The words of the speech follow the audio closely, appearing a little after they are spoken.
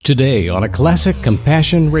Today on a classic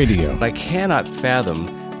Compassion Radio. I cannot fathom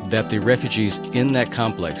that the refugees in that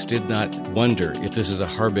complex did not wonder if this is a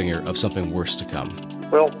harbinger of something worse to come.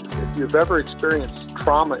 Well, if you've ever experienced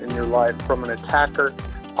trauma in your life from an attacker,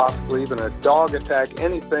 possibly even a dog attack,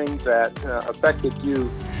 anything that affected you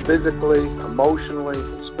physically, emotionally,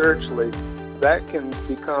 spiritually, that can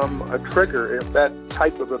become a trigger if that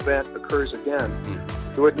type of event occurs again.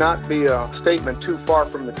 It would not be a statement too far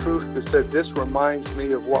from the truth that said, this reminds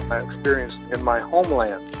me of what I experienced in my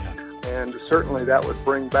homeland. And certainly that would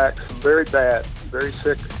bring back some very bad, very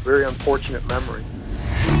sick, very unfortunate memories.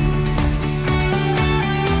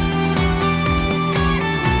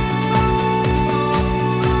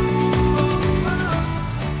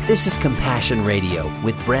 This is Compassion Radio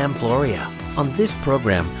with Bram Floria. On this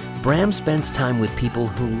program, Bram spends time with people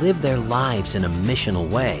who live their lives in a missional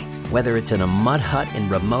way, whether it's in a mud hut in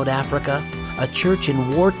remote Africa, a church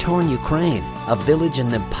in war-torn Ukraine, a village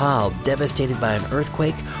in Nepal devastated by an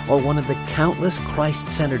earthquake, or one of the countless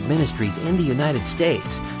Christ-centered ministries in the United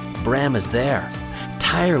States. Bram is there,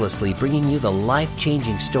 tirelessly bringing you the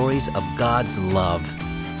life-changing stories of God's love,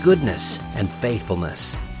 goodness, and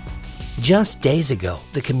faithfulness. Just days ago,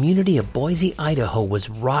 the community of Boise, Idaho was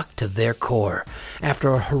rocked to their core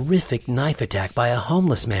after a horrific knife attack by a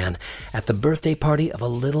homeless man at the birthday party of a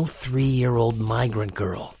little 3-year-old migrant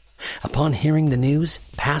girl. Upon hearing the news,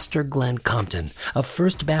 Pastor Glenn Compton of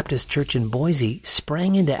First Baptist Church in Boise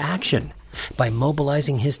sprang into action. By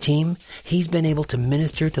mobilizing his team, he's been able to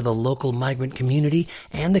minister to the local migrant community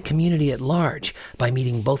and the community at large by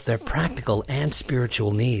meeting both their practical and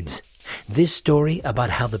spiritual needs. This story about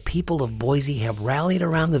how the people of Boise have rallied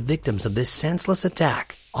around the victims of this senseless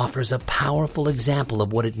attack offers a powerful example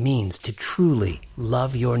of what it means to truly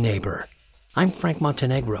love your neighbor. I'm Frank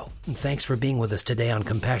Montenegro, and thanks for being with us today on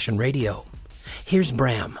Compassion Radio. Here's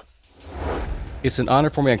Bram. It's an honor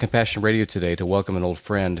for me on Compassion Radio today to welcome an old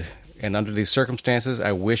friend, and under these circumstances,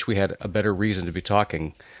 I wish we had a better reason to be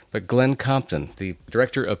talking. But Glenn Compton, the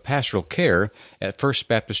Director of Pastoral Care at First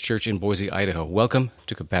Baptist Church in Boise, Idaho. Welcome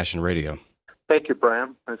to Compassion Radio. Thank you,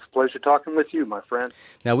 Bram. It's a pleasure talking with you, my friend.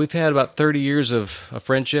 Now, we've had about 30 years of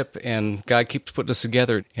friendship, and God keeps putting us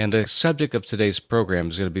together. And the subject of today's program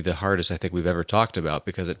is going to be the hardest I think we've ever talked about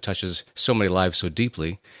because it touches so many lives so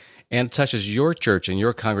deeply, and it touches your church and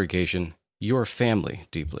your congregation, your family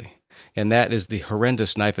deeply. And that is the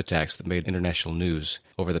horrendous knife attacks that made international news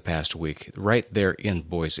over the past week, right there in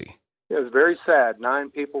Boise. It was very sad. 9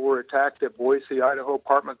 people were attacked at Boise, Idaho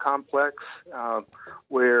apartment complex,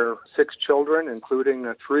 where 6 children, including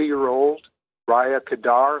a 3-year-old, Raya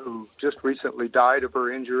Kadar, who just recently died of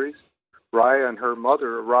her injuries. Raya and her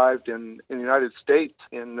mother arrived in the United States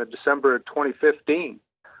in December of 2015,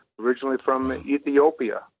 originally from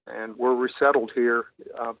Ethiopia, and were resettled here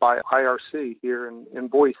by IRC here in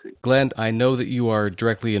Boise. Glenn, I know that you are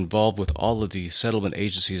directly involved with all of the settlement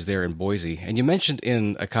agencies there in Boise, and you mentioned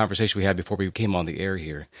in a conversation we had before we came on the air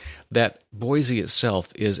here that Boise itself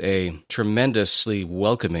is a tremendously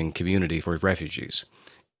welcoming community for refugees.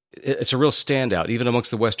 It's a real standout, even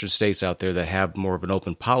amongst the western states out there that have more of an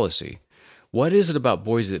open policy. What is it about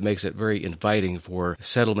Boise that makes it very inviting for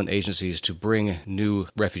settlement agencies to bring new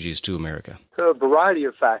refugees to America? So a variety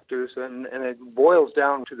of factors, and it boils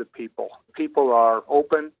down to the people. People are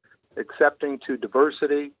open, accepting to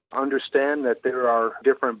diversity, understand that there are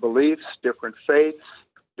different beliefs, different faiths,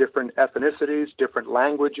 different ethnicities, different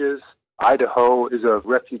languages. Idaho is a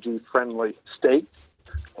refugee-friendly state,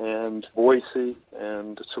 and Boise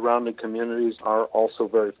and the surrounding communities are also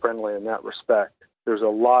very friendly in that respect. There's a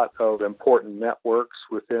lot of important networks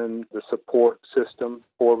within the support system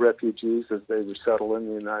for refugees as they resettle in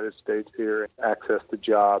the United States here, access to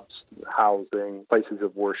jobs, housing, places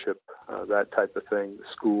of worship, that type of thing,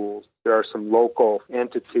 schools. There are some local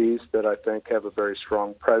entities that I think have a very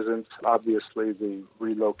strong presence. Obviously, the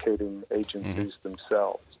relocating agencies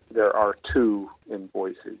themselves. There are 2 in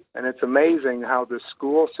Boise. And it's amazing how the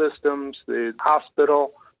school systems, the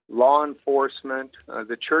hospital, law enforcement,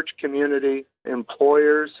 the church community,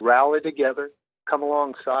 employers rally together, come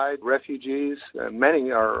alongside refugees.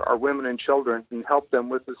 Many are women and children, and help them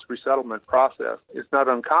with this resettlement process. It's not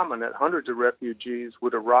uncommon that hundreds of refugees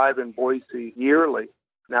would arrive in Boise yearly.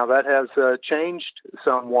 Now, that has changed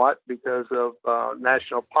somewhat because of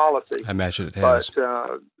national policy. I imagine it has.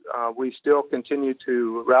 But we still continue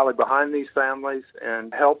to rally behind these families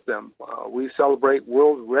and help them. We celebrate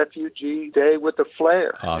World Refugee Day with a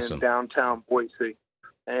flare in downtown Boise,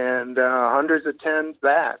 and hundreds attend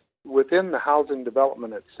that. Within the housing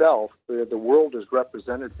development itself, the world is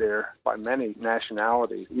represented there by many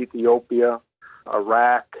nationalities: Ethiopia,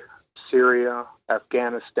 Iraq, Syria,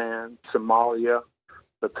 Afghanistan, Somalia.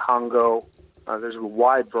 the Congo. There's a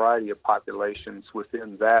wide variety of populations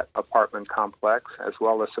within that apartment complex, as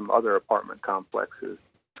well as some other apartment complexes.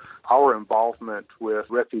 Our involvement with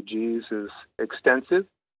refugees is extensive,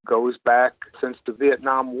 goes back since the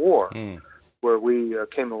Vietnam War, where we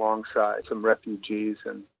came alongside some refugees,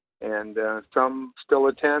 and some still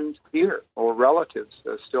attend here, or relatives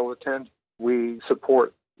still attend. We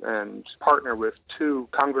support and partner with 2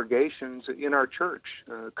 congregations in our church,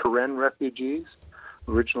 Karen refugees,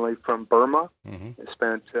 originally from Burma. They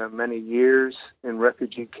spent many years in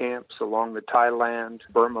refugee camps along the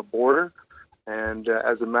Thailand-Burma border. And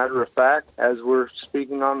as a matter of fact, as we're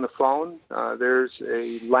speaking on the phone, there's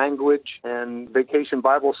a language and vacation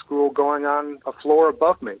Bible school going on a floor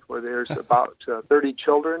above me, where there's about 30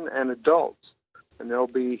 children and adults. And they'll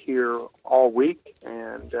be here all week,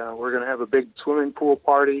 and we're going to have a big swimming pool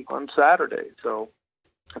party on Saturday. So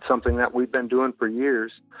it's something that we've been doing for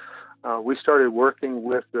years. We started working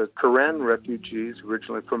with the Karen refugees,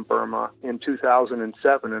 originally from Burma, in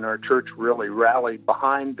 2007, and our church really rallied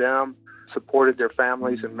behind them, supported their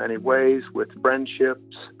families in many ways with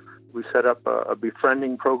friendships. We set up a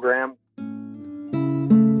befriending program.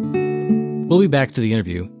 We'll be back to the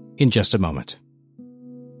interview in just a moment.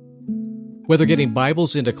 Whether getting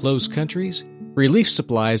Bibles into closed countries, relief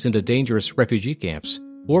supplies into dangerous refugee camps,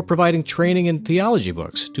 or providing training in theology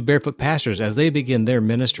books to barefoot pastors as they begin their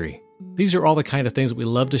ministry, these are all the kind of things that we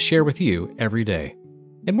love to share with you every day.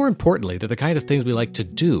 And more importantly, they're the kind of things we like to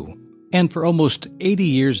do. And for almost 80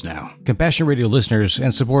 years now, Compassion Radio listeners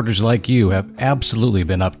and supporters like you have absolutely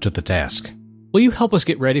been up to the task. Will you help us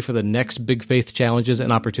get ready for the next big faith challenges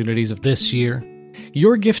and opportunities of this year?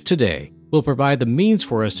 Your gift today will provide the means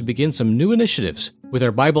for us to begin some new initiatives with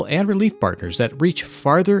our Bible and relief partners that reach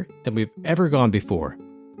farther than we've ever gone before.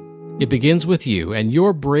 It begins with you and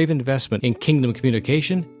your brave investment in kingdom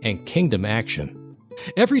communication and kingdom action.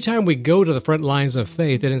 Every time we go to the front lines of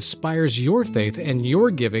faith, it inspires your faith and your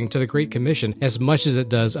giving to the Great Commission as much as it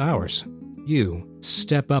does ours. You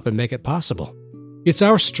step up and make it possible. It's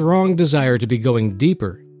our strong desire to be going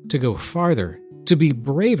deeper, to go farther, to be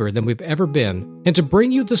braver than we've ever been, and to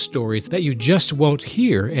bring you the stories that you just won't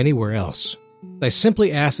hear anywhere else. I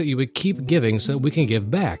simply ask that you would keep giving so that we can give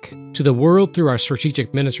back to the world through our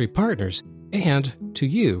strategic ministry partners and to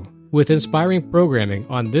you with inspiring programming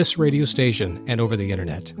on this radio station and over the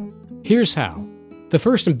internet. Here's how. The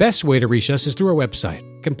first and best way to reach us is through our website,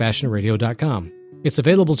 CompassionRadio.com. It's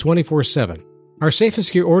available 24/7. Our safe and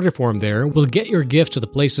secure order form there will get your gift to the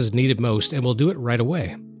places needed most, and we'll do it right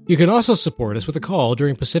away. You can also support us with a call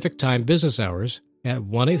during Pacific Time business hours at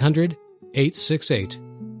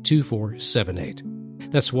 1-800-868-2478.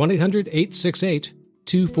 That's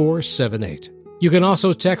 1-800-868-2478. You can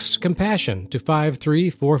also text Compassion to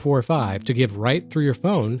 53445 to give right through your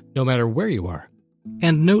phone, no matter where you are.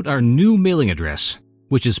 And note our new mailing address,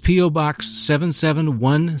 which is P.O. Box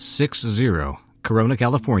 77160, Corona,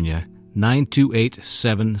 California,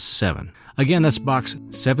 92877. Again, that's Box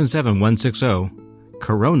 77160,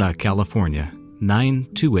 Corona, California,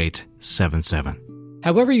 92877.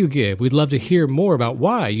 However you give, we'd love to hear more about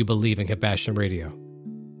why you believe in Compassion Radio.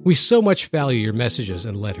 We so much value your messages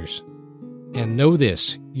and letters. And know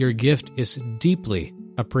this, your gift is deeply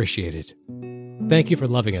appreciated. Thank you for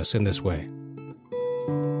loving us in this way.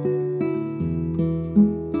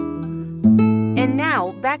 And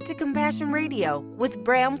now, back to Compassion Radio with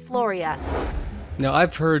Bram Floria. Now,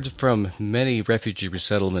 I've heard from many refugee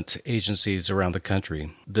resettlement agencies around the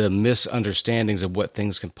country the misunderstandings of what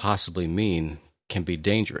things can possibly mean can be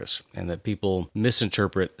dangerous, and that people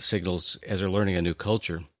misinterpret signals as they're learning a new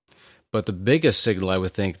culture. But the biggest signal I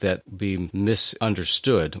would think that be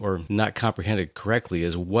misunderstood or not comprehended correctly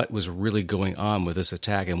is what was really going on with this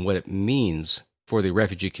attack and what it means for the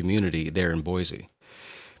refugee community there in Boise.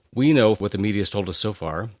 We know what the media has told us so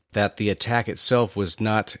far, that the attack itself was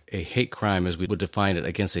not a hate crime as we would define it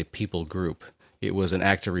against a people group. It was an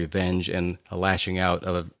act of revenge and a lashing out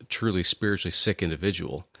of a truly spiritually sick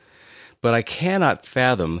individual. But I cannot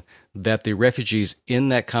fathom that the refugees in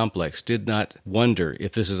that complex did not wonder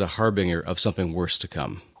if this is a harbinger of something worse to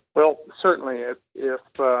come. Well, certainly, if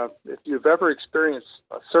you've ever experienced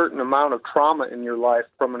a certain amount of trauma in your life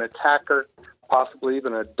from an attacker, possibly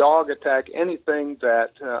even a dog attack, anything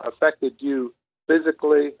that affected you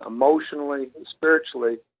physically, emotionally,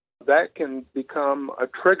 spiritually, that can become a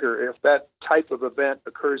trigger if that type of event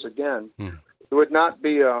occurs again. It would not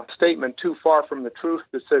be a statement too far from the truth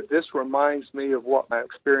that said, this reminds me of what I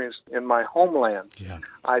experienced in my homeland. Yeah.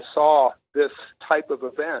 I saw this type of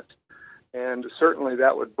event, and certainly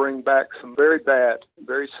that would bring back some very bad,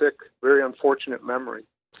 very sick, very unfortunate memory.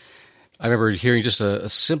 I remember hearing just a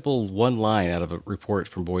simple one line out of a report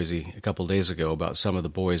from Boise a couple of days ago about some of the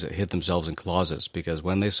boys that hid themselves in closets because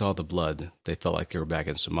when they saw the blood, they felt like they were back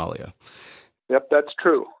in Somalia. Yep, that's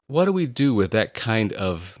true. What do we do with that kind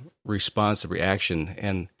of response and reaction,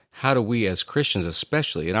 and how do we as Christians,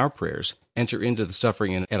 especially in our prayers, enter into the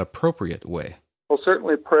suffering in an appropriate way? Well,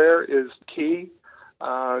 certainly prayer is key.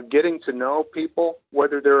 Getting to know people,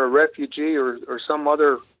 whether they're a refugee or some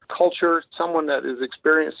other culture, someone that has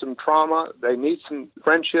experienced some trauma, they need some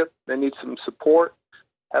friendship, they need some support,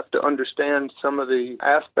 have to understand some of the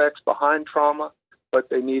aspects behind trauma, but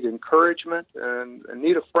they need encouragement and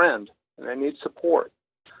need a friend, and they need support.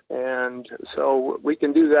 And so we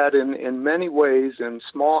can do that in many ways, in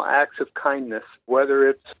small acts of kindness, whether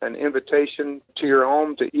it's an invitation to your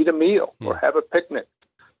home to eat a meal or have a picnic.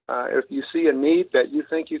 If you see a need that you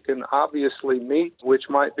think you can obviously meet, which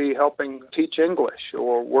might be helping teach English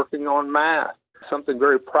or working on math, something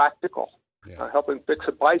very practical, helping fix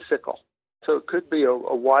a bicycle. So it could be a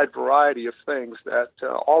wide variety of things that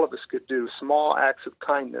all of us could do. Small acts of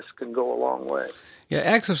kindness can go a long way. Yeah,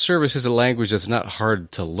 acts of service is a language that's not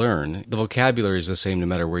hard to learn. The vocabulary is the same no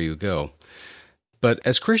matter where you go. But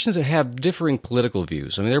as Christians that have differing political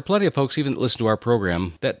views, I mean, there are plenty of folks even that listen to our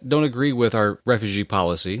program that don't agree with our refugee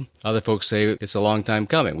policy. Other folks say it's a long time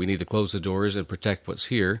coming. We need to close the doors and protect what's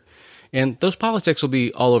here. And those politics will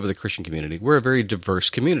be all over the Christian community. We're a very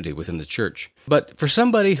diverse community within the church. But for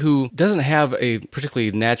somebody who doesn't have a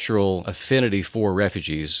particularly natural affinity for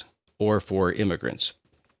refugees or for immigrants,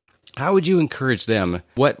 how would you encourage them?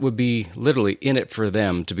 What would be literally in it for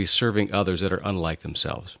them to be serving others that are unlike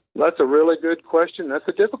themselves? That's a really good question. That's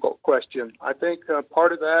a difficult question. I think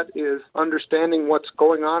part of that is understanding what's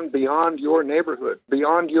going on beyond your neighborhood,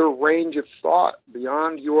 beyond your range of thought,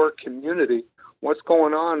 beyond your community. What's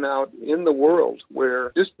going on out in the world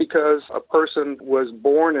where just because a person was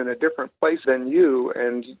born in a different place than you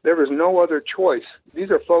and there was no other choice, these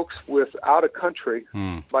are folks without a country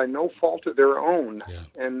by no fault of their own. Yeah.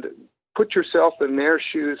 And put yourself in their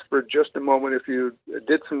shoes for just a moment if you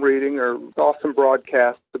did some reading or saw some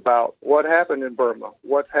broadcasts about what happened in Burma,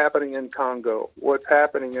 what's happening in Congo, what's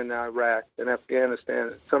happening in Iraq and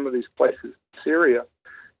Afghanistan, some of these places, Syria.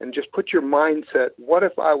 And just put your mindset, what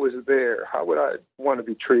if I was there? How would I want to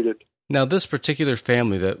be treated? Now, this particular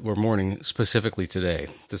family that we're mourning specifically today,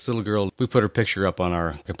 this little girl, we put her picture up on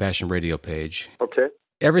our Compassion Radio page. Okay.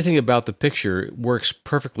 Everything about the picture works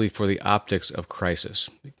perfectly for the optics of crisis.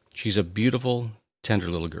 She's a beautiful, tender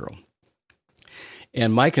little girl.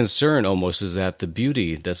 And my concern almost is that the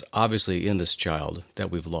beauty that's obviously in this child that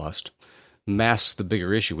we've lost masks the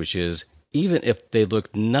bigger issue, which is even if they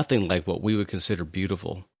look nothing like what we would consider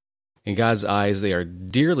beautiful, in God's eyes, they are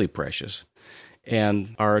dearly precious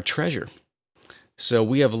and are a treasure. So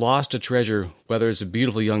we have lost a treasure, whether it's a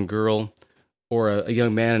beautiful young girl or a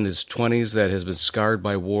young man in his 20s that has been scarred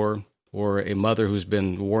by war, or a mother who's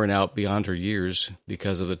been worn out beyond her years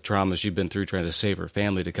because of the trauma she's been through trying to save her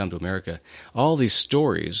family to come to America. All these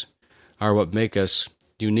stories are what make us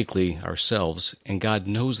uniquely ourselves, and God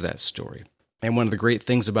knows that story. And one of the great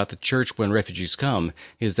things about the church when refugees come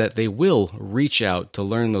is that they will reach out to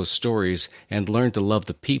learn those stories and learn to love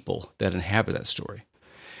the people that inhabit that story.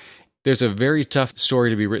 There's a very tough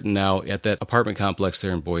story to be written now at that apartment complex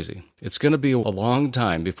there in Boise. It's going to be a long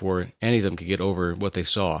time before any of them can get over what they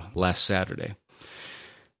saw last Saturday.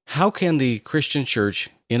 How can the Christian church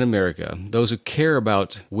in America, those who care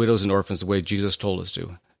about widows and orphans the way Jesus told us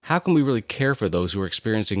to, how can we really care for those who are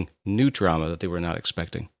experiencing new trauma that they were not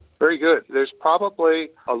expecting? Very good. There's probably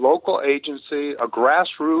a local agency, a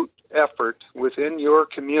grassroots effort within your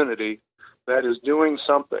community that is doing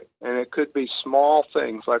something. And it could be small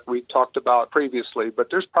things like we talked about previously, but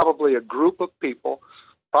there's probably a group of people,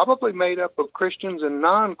 probably made up of Christians and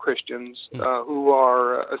non-Christians, who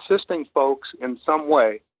are assisting folks in some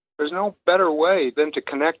way. There's no better way than to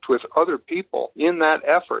connect with other people in that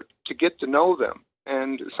effort to get to know them.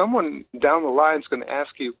 And someone down the line is going to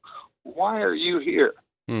ask you, why are you here?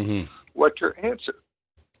 Mm-hmm. What's your answer?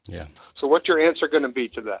 Yeah. So what's your answer going to be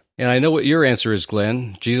to that? And I know what your answer is,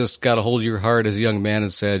 Glenn. Jesus got a hold of your heart as a young man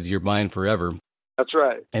and said, you're mine forever. That's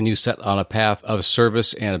right. And you set on a path of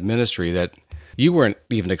service and of ministry that you weren't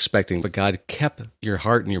even expecting, but God kept your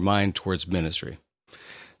heart and your mind towards ministry.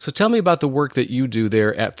 So tell me about the work that you do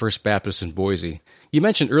there at First Baptist in Boise. You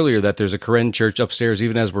mentioned earlier that there's a Karen church upstairs,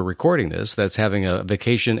 even as we're recording this, that's having a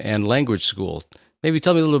vacation and language school. Maybe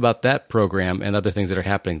tell me a little about that program and other things that are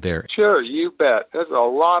happening there. Sure, you bet. It's a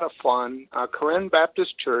lot of fun. Karen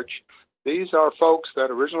Baptist Church These are folks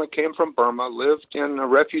that originally came from Burma, lived in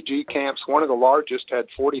refugee camps. One of the largest had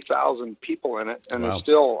 40,000 people in it, and Wow. is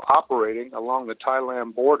still operating along the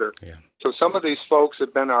Thailand border. Yeah. So some of these folks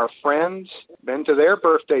have been our friends, been to their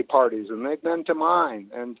birthday parties, and they've been to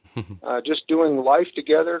mine, and just doing life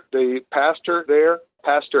together. The pastor there,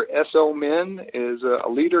 Pastor S.O. Min, is a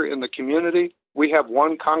leader in the community. We have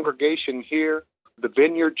one congregation here. The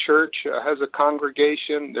Vineyard Church has a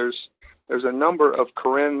congregation. There's a number of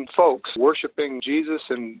Karen folks worshiping Jesus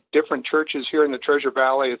in different churches here in the Treasure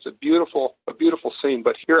Valley. It's a beautiful scene.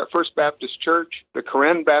 But here at First Baptist Church, the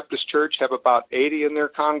Karen Baptist Church have about 80 in their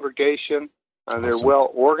congregation. They're Awesome.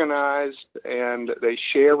 well organized, and they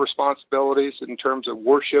share responsibilities in terms of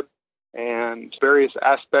worship and various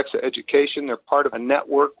aspects of education. They're part of a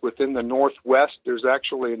network within the Northwest. There's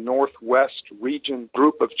actually a Northwest region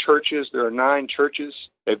group of churches. There are 9 churches.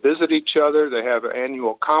 They visit each other. They have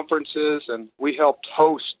annual conferences, and we helped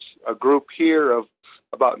host a group here of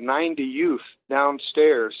about 90 youth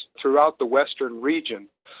downstairs throughout the Western region.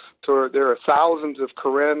 So there are thousands of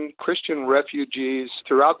Karen Christian refugees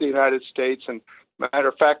throughout the United States. And matter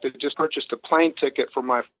of fact, I just purchased a plane ticket for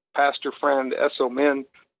my pastor friend, S.O. Min,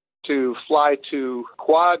 to fly to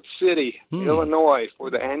Quad City, Illinois,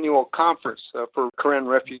 for the annual conference for Karen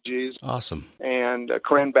refugees Awesome. and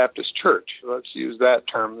Karen Baptist Church. Let's use that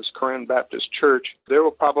term, this Karen Baptist Church. There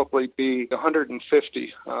will probably be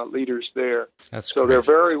 150 leaders there. That's So great. they're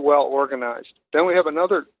very well organized. Then we have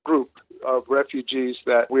another group of refugees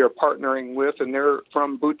that we are partnering with, and they're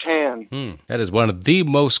from Bhutan. That is one of the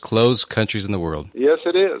most closed countries in the world. Yes,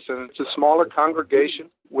 it is, and it's a smaller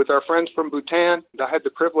congregation. With our friends from Bhutan, I had the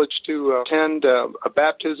privilege to attend a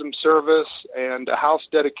baptism service and a house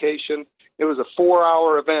dedication. It was a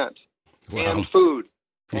 4-hour event, Wow. and food.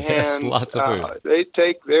 Yes, and, lots of food. They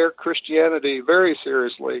take their Christianity very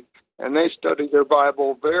seriously, and they study their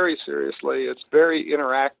Bible very seriously. It's very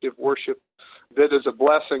interactive worship. That is a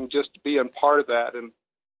blessing just being part of that.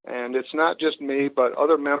 And it's not just me, but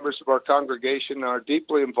other members of our congregation are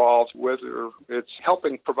deeply involved, whether it's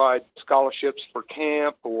helping provide scholarships for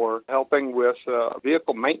camp or helping with a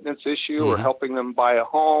vehicle maintenance issue or helping them buy a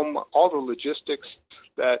home, all the logistics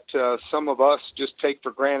that some of us just take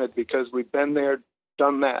for granted because we've been there,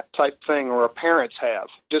 done that type thing, or our parents have.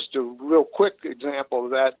 Just a real quick example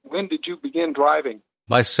of that. When did you begin driving?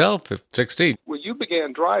 Myself, at 16. Well, you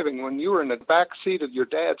began driving when you were in the back seat of your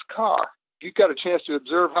dad's car. You got a chance to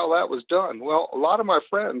observe how that was done. Well, a lot of my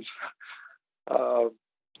friends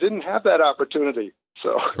didn't have that opportunity.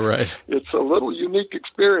 So Right. it's a little unique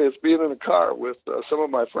experience being in a car with some of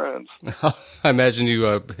my friends. I imagine you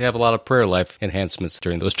have a lot of prayer life enhancements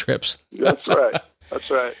during those trips. That's right. That's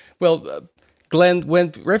right. Well, Glenn,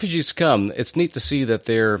 when refugees come, it's neat to see that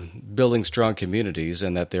they're building strong communities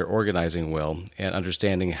and that they're organizing well and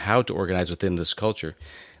understanding how to organize within this culture.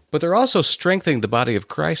 But they're also strengthening the body of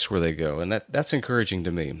Christ where they go, and that's encouraging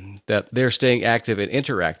to me, that they're staying active and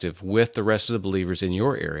interactive with the rest of the believers in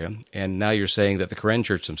your area. And now you're saying that the Karen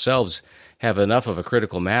Church themselves have enough of a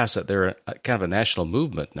critical mass that they're kind of a national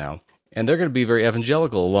movement now. And they're going to be very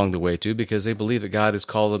evangelical along the way, too, because they believe that God has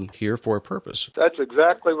called them here for a purpose. That's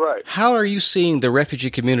exactly right. How are you seeing the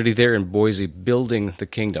refugee community there in Boise building the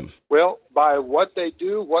kingdom? Well, by what they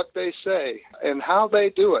do, what they say, and how they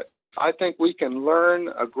do it. I think we can learn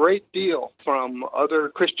a great deal from other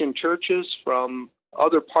Christian churches, from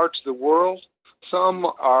other parts of the world. Some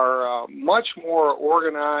are much more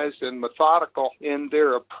organized and methodical in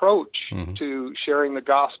their approach to sharing the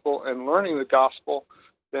gospel and learning the gospel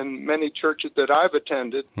than many churches that I've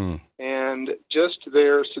attended. And just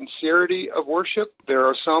their sincerity of worship. There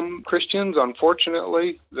are some Christians,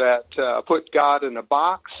 unfortunately, that put God in a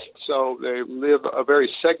box, so they live a very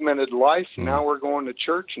segmented life. Now we're going to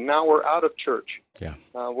church, and now we're out of church. Yeah.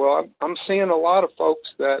 Well, I'm seeing a lot of folks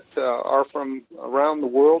that are from around the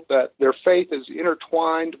world that their faith is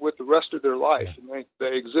intertwined with the rest of their life, and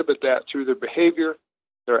they exhibit that through their behavior,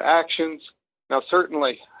 their actions. Now,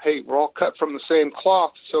 certainly, hey, we're all cut from the same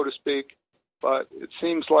cloth, so to speak, but it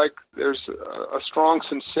seems like there's a strong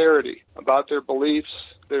sincerity about their beliefs.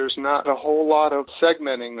 There's not a whole lot of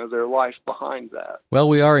segmenting of their life behind that. Well,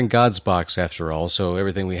 we are in God's box after all, so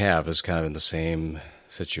everything we have is kind of in the same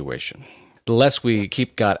situation. The less we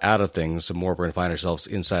keep God out of things, the more we're going to find ourselves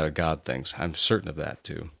inside of God things. I'm certain of that,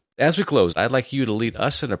 too. As we close, I'd like you to lead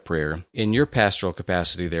us in a prayer in your pastoral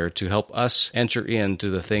capacity there to help us enter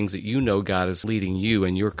into the things that you know God is leading you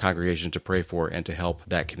and your congregation to pray for and to help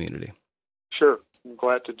that community. Sure. I'm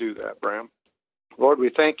glad to do that, Bram. Lord, we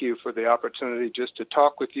thank you for the opportunity just to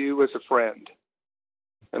talk with you as a friend.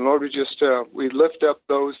 And Lord, we lift up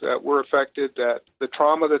those that were affected, that the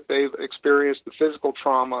trauma that they've experienced, the physical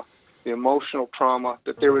trauma, the emotional trauma,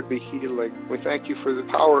 that there would be healing. We thank you for the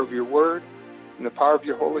power of your word and the power of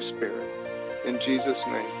your Holy Spirit. In Jesus'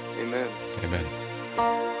 name, amen. Amen.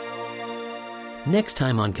 Next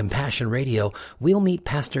time on Compassion Radio, we'll meet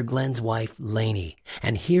Pastor Glenn's wife, Lainey,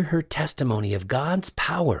 and hear her testimony of God's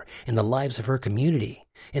power in the lives of her community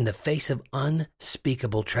in the face of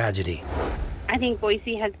unspeakable tragedy. I think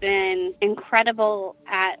Boise has been incredible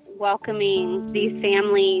at welcoming these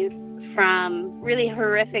families from really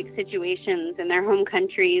horrific situations in their home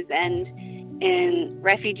countries and in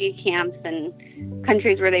refugee camps and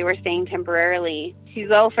countries where they were staying temporarily, to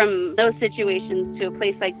go from those situations to a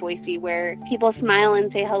place like Boise where people smile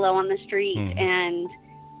and say hello on the street and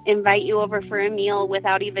invite you over for a meal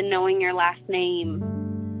without even knowing your last name.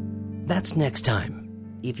 That's next time.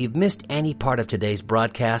 If you've missed any part of today's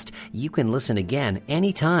broadcast, you can listen again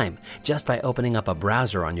anytime just by opening up a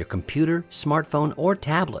browser on your computer, smartphone, or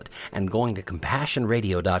tablet and going to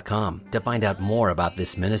CompassionRadio.com to find out more about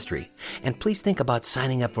this ministry. And please think about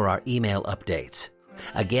signing up for our email updates.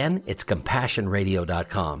 Again, it's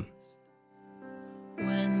CompassionRadio.com.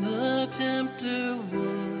 When the tempter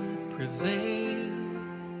would prevail,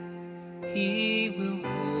 he will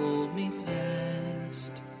hold me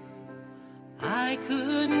fast. I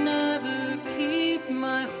could never keep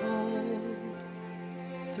my hold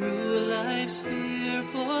through life's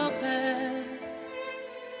fearful path,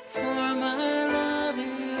 for my love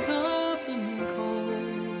is often cold.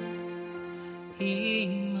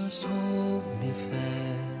 He must hold me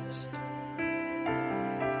fast.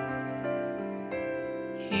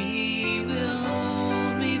 He will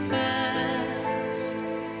hold me fast.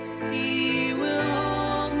 He will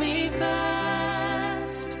hold me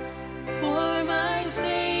fast. For my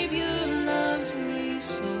Savior loves me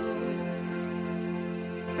so.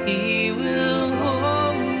 He will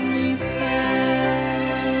hold me fast.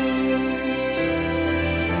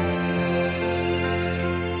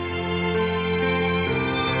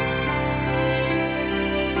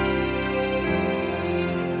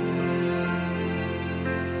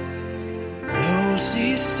 Those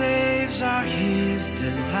he saves are his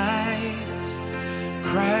delight.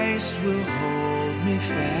 Christ will hold me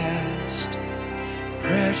fast.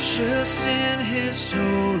 Precious in his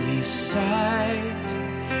holy sight,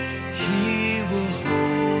 he will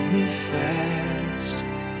hold me fast.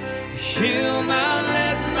 He'll not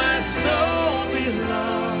let my soul be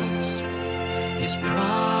lost. His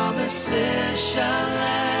promises shall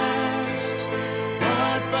last,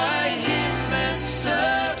 but by him at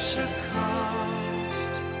such a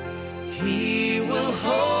cost, he will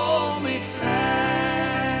hold me fast.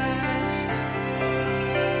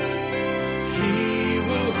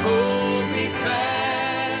 Hold me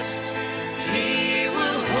fast, he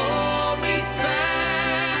will hold me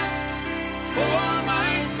fast, for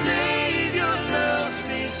my Savior loves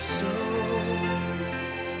me so.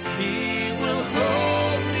 He will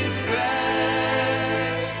hold me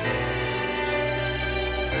fast.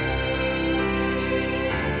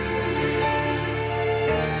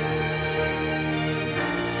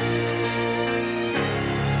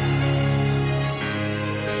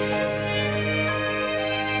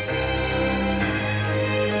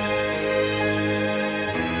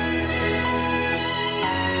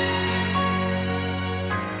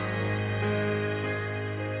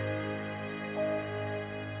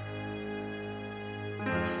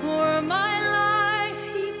 For my life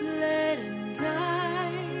he bled and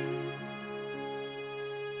died.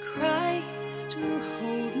 Christ will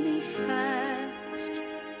hold me fast.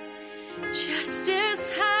 Justice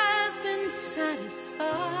has been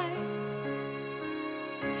satisfied.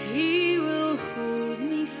 He will hold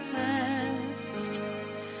me fast.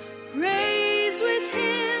 Raised with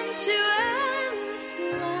him to endless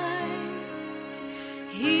life,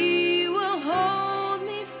 he will hold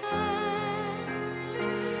me fast.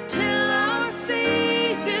 Till our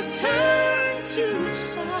faith is turned to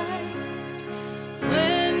sight,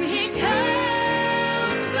 when he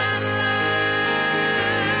comes at last,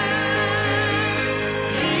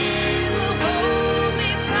 he will hold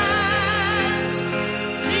me fast.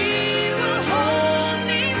 He will hold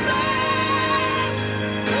me fast,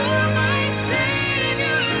 for my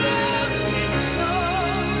Savior loves me so.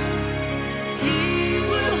 He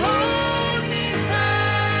will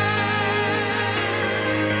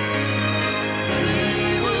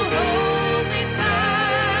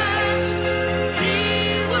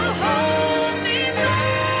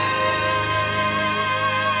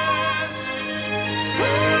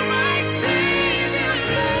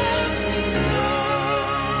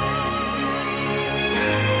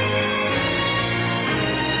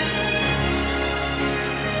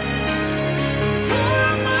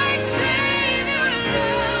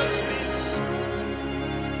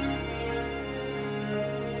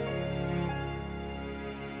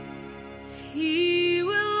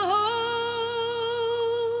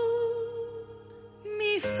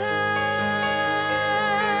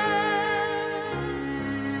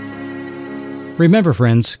Remember,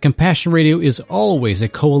 friends, Compassion Radio is always a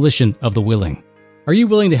coalition of the willing. Are you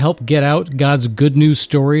willing to help get out God's good news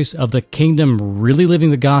stories of the kingdom really living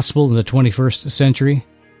the gospel in the 21st century?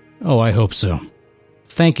 Oh, I hope so.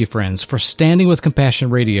 Thank you, friends, for standing with Compassion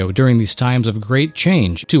Radio during these times of great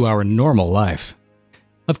change to our normal life.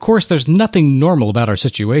 Of course, there's nothing normal about our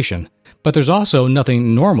situation, but there's also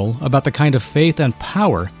nothing normal about the kind of faith and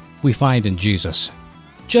power we find in Jesus.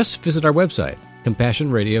 Just visit our website,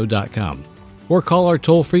 CompassionRadio.com, or call our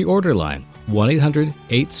toll-free order line,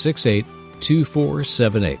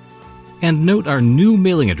 1-800-868-2478. And note our new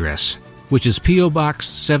mailing address, which is P.O. Box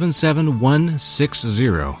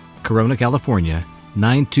 77160, Corona, California,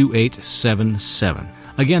 92877.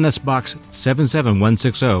 Again, that's Box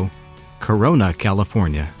 77160, Corona,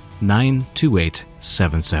 California,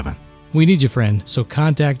 92877. We need you, friend, so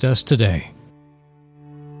contact us today.